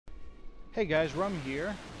Hey guys, Rum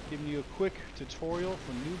here, giving you a quick tutorial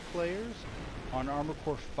for new players on Armored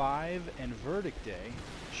Core 5 and Verdict Day,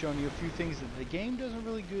 showing you a few things that the game doesn't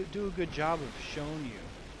really do a good job of showing you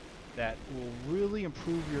that will really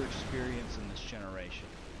improve your experience in this generation.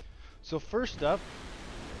 So first up,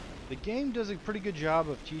 the game does a pretty good job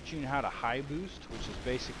of teaching you how to high boost, which is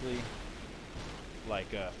basically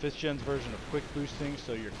like a 5th gen's version of quick boosting,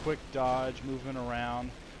 so your quick dodge, moving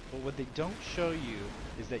around. But what they don't show you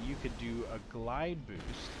is that you could do a glide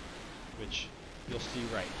boost, which you'll see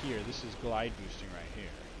right here. This is glide boosting right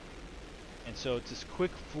here. And so it's this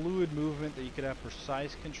quick fluid movement that you could have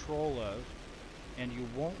precise control of, and you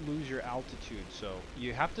won't lose your altitude. So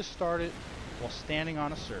you have to start it while standing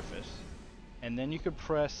on a surface, and then you could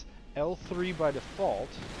press L3 by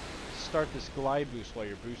default to start this glide boost while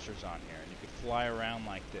your booster's on here, and you could fly around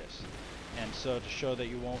like this. And so to show that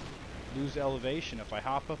you won't lose elevation, if I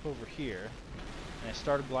hop up over here and I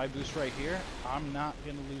start a glide boost right here, I'm not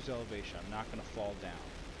going to lose elevation. I'm not going to fall down.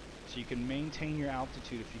 So you can maintain your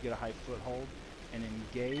altitude if you get a high foothold and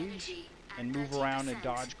engage and move around and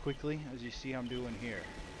dodge quickly, as you see I'm doing here.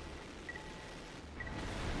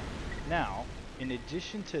 Now, in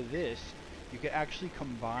addition to this, you can actually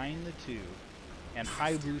combine the two and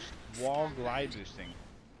high boost while glide boosting.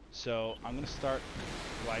 So I'm going to start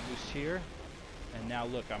glide boost here. And now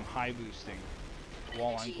look, I'm high boosting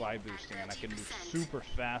while I'm glide boosting, and I can move super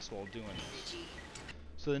fast while doing this.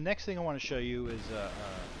 So the next thing I want to show you is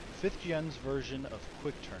 5th gen's version of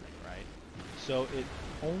quick turning, right? So it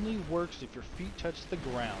only works if your feet touch the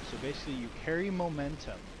ground. So basically you carry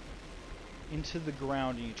momentum into the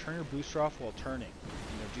ground and you turn your booster off while turning.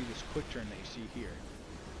 Do this quick turn that you see here.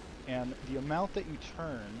 And the amount that you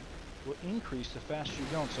turn will increase the faster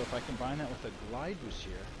you're going. So if I combine that with a glide boost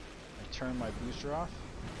here, I turn my booster off,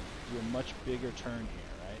 do a much bigger turn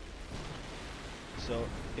here, right? So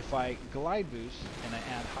if I glide boost and I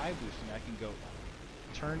add high boosting, I can go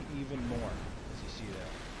turn even more, as you see there.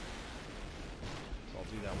 So I'll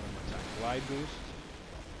do that one more time. Glide boost,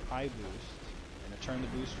 high boost, and I turn the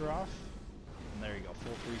booster off, and there you go,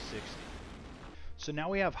 full 360. So now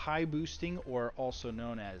we have high boosting, or also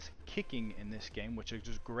known as kicking in this game, which is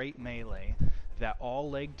just great melee that all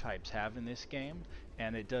leg types have in this game,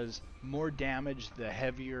 and it does more damage the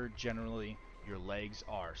heavier generally your legs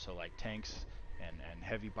are. So like tanks and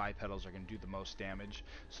heavy bipedals are going to do the most damage.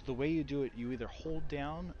 So the way you do it, you either hold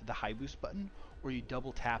down the high boost button or you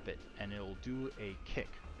double tap it, and it'll do a kick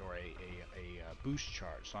or a boost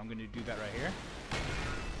charge. So I'm going to do that right here.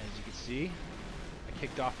 As you can see, I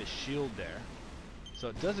kicked off his shield there. So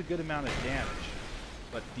it does a good amount of damage,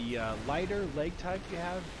 but the lighter leg type you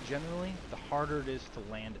have, generally, the harder it is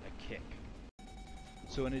to land a kick.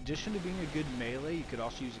 So in addition to being a good melee, you could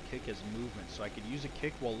also use a kick as movement. So I could use a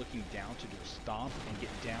kick while looking down to do a stomp and get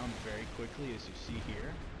down very quickly, as you see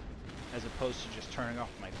here, as opposed to just turning off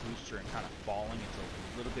my booster and kind of falling. It's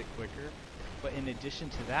a little bit quicker. But in addition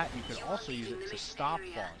to that, you could also use it to stop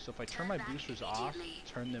falling. So if I turn my boosters off,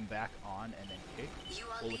 turn them back on, and then kick,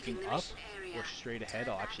 while looking up or straight ahead,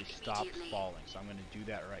 I'll actually stop falling. So I'm going to do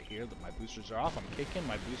that right here. My boosters are off, I'm kicking,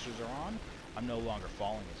 my boosters are on. I'm no longer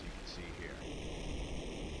falling, as you can see here.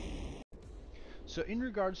 So in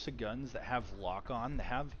regards to guns that have lock-on, they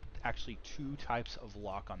have actually two types of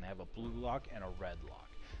lock-on. They have a blue lock and a red lock.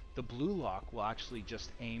 The blue lock will actually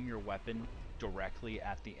just aim your weapon directly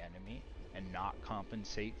at the enemy and not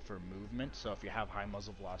compensate for movement. So if you have high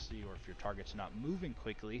muzzle velocity or if your target's not moving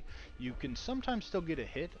quickly, you can sometimes still get a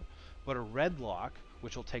hit, but a red lock,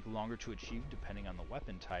 which will take longer to achieve depending on the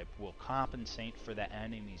weapon type, will compensate for the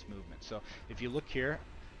enemy's movement. So if you look here,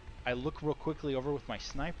 I look real quickly over with my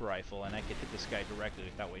sniper rifle and I could hit this guy directly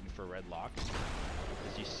without waiting for a red lock,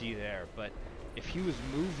 as you see there. But if he was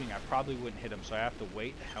moving, I probably wouldn't hit him, so I have to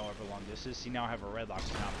wait however long this is. See, now I have a red lock,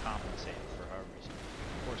 so now I'm compensating for however reason.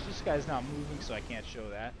 Of course, this guy's not moving, so I can't show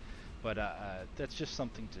that, but that's just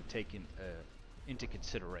something to take into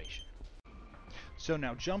consideration. So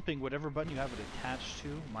now jumping, whatever button you have it attached to,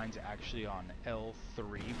 mine's actually on L3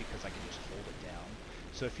 because I can just hold it down.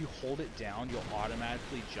 So if you hold it down, you'll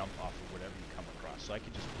automatically jump off of whatever you come across. So I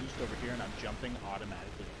can just boost over here and I'm jumping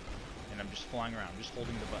automatically. And I'm just flying around, just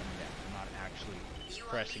holding the button down. I'm not actually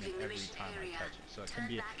pressing it every time I touch it. So it can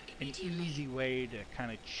be an easy way to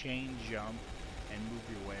kind of chain jump and move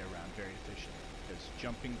your way around very efficiently, because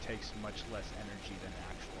jumping takes much less energy than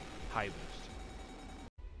actual high boost.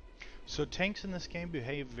 So tanks in this game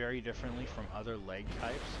behave very differently from other leg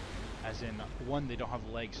types, as in, one, they don't have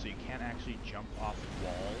legs, so you can't actually jump off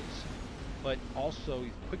walls, but also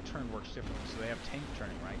quick turn works differently. So they have tank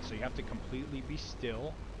turning, right? So you have to completely be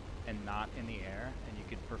still and not in the air, and you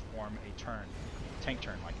could perform a turn, tank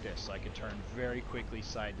turn like this. So I could turn very quickly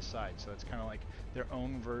side to side. So it's kind of like their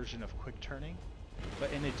own version of quick turning.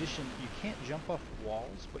 But in addition, you can't jump off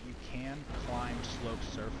walls, but you can climb sloped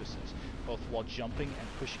surfaces, both while jumping and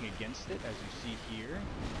pushing against it, as you see here,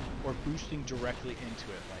 or boosting directly into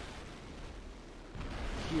it. Like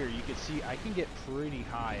here, you can see I can get pretty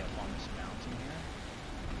high up on this mountain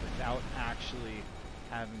here without actually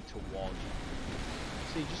having to wall jump.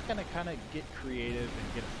 So you just kind of get creative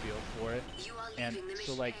and get a feel for it. And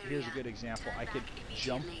so like here's a good example. I could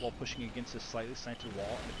jump while pushing against a slightly slanted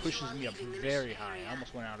wall, and it pushes me up very high. I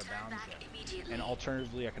almost went out of bounds there. And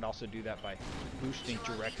alternatively, I could also do that by boosting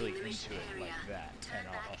directly into it like that, and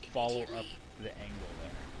I'll follow up the angle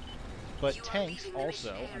there. But tanks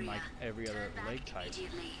also, unlike every other leg type,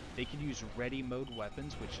 they can use ready mode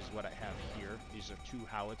weapons, which is what I have here. These are 2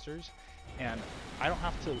 howitzers, and I don't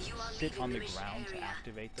have to sit on the ground to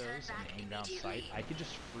activate those and aim down sight. I could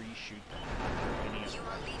just free shoot them for any other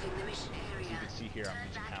weapon. As you can see here, I'm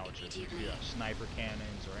using howitzers. You have sniper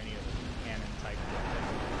cannons or any other cannon type weapon,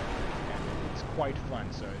 and it's quite fun.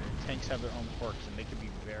 So tanks have their own quirks, and they can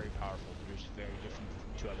be very powerful. They're just very different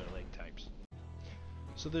from 2 other leg types.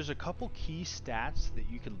 So there's a couple key stats that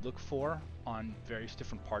you can look for on various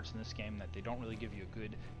different parts in this game that they don't really give you a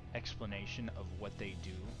good explanation of what they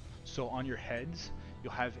do. So on your heads,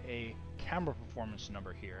 you'll have a camera performance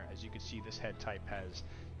number here. As you can see, this head type has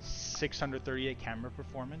 638 camera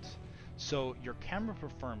performance. So your camera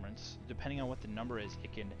performance, depending on what the number is,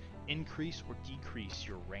 it can increase or decrease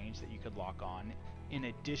your range that you could lock on in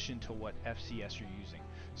addition to what FCS you're using.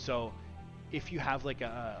 So if you have like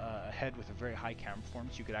a head with a very high camera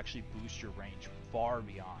performance, you could actually boost your range far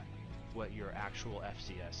beyond what your actual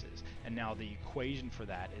FCS is. And now the equation for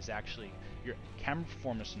that is actually your camera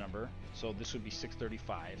performance number, so this would be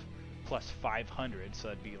 635, plus 500, so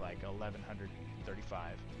that'd be like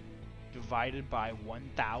 1135, divided by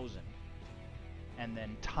 1000, and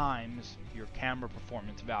then times your camera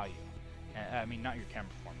performance value. I mean, not your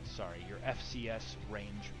camera performance, sorry, your FCS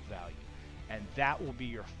range value. And that will be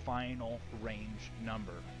your final range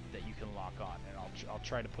number that you can lock on. And I'll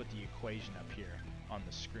try to put the equation up here on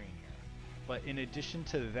the screen here. But in addition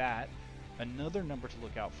to that, another number to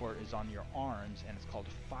look out for is on your arms, and it's called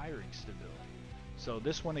firing stability. So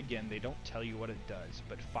this one, again, they don't tell you what it does,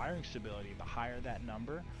 but firing stability, the higher that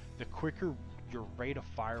number, the quicker your rate of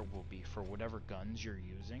fire will be for whatever guns you're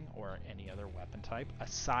using or any other weapon type,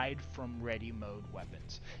 aside from ready mode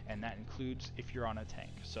weapons. And that includes if you're on a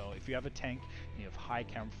tank. So if you have a tank and you have high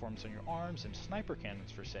camera performance on your arms and sniper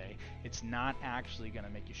cannons per se, it's not actually going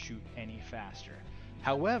to make you shoot any faster.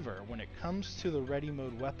 However, when it comes to the ready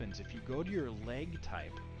mode weapons, if you go to your leg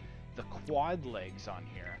type, the quad legs on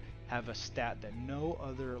here have a stat that no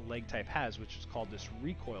other leg type has, which is called this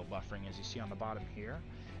recoil buffering, as you see on the bottom here.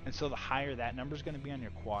 And so the higher that number is going to be on your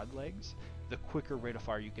quad legs, the quicker rate of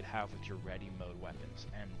fire you could have with your ready mode weapons.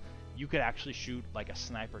 And you could actually shoot like a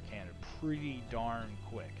sniper cannon pretty darn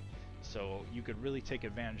quick. So you could really take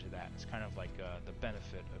advantage of that. It's kind of like the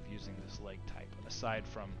benefit of using this leg type. Aside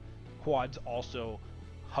from quads also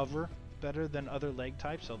hover better than other leg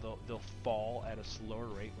types, so they'll fall at a slower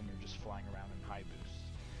rate when you're just flying around in high boosts.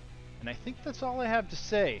 And I think that's all I have to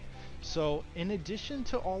say. So in addition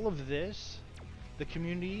to all of this, the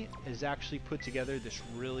community has actually put together this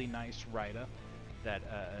really nice write-up that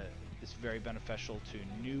is very beneficial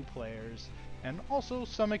to new players and also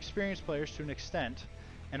some experienced players to an extent.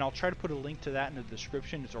 And I'll try to put a link to that in the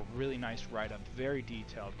description. It's a really nice write-up, very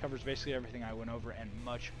detailed, covers basically everything I went over and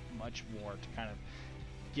much, much more to kind of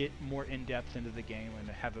get more in-depth into the game and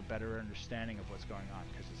have a better understanding of what's going on,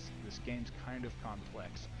 because this game's kind of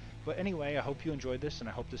complex. But anyway, I hope you enjoyed this, and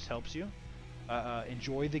I hope this helps you.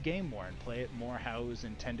 Enjoy the game more and play it more how it was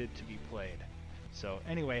intended to be played. So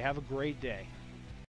anyway, have a great day.